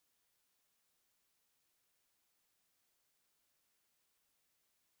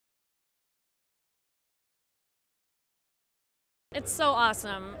It's so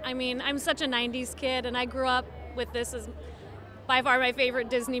awesome. I mean, I'm such a 90s kid, and I grew up with this as by far my favorite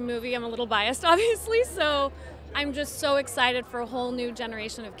Disney movie. I'm a little biased, obviously, so I'm just so excited for a whole new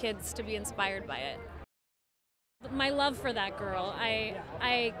generation of kids to be inspired by it. My love for that girl,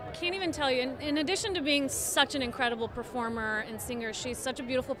 I can't even tell you. In addition to being such an incredible performer and singer, she's such a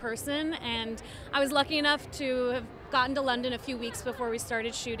beautiful person, and I was lucky enough to have gotten to London a few weeks before we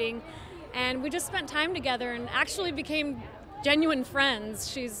started shooting, and we just spent time together and actually became genuine friends.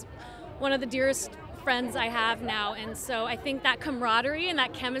 She's one of the dearest friends I have now, and so I think that camaraderie and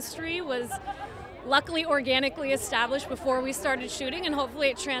that chemistry was luckily organically established before we started shooting, and hopefully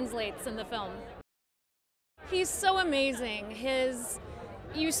it translates in the film. He's so amazing.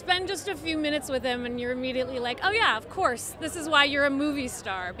 You spend just a few minutes with him and you're immediately like, oh yeah, of course, this is why you're a movie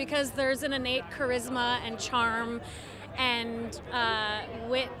star, because there's an innate charisma and charm and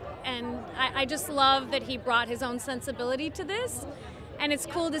wit, and I just love that he brought his own sensibility to this, and it's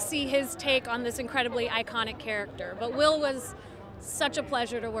cool to see his take on this incredibly iconic character. But Will was such a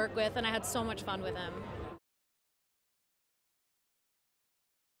pleasure to work with, and I had so much fun with him.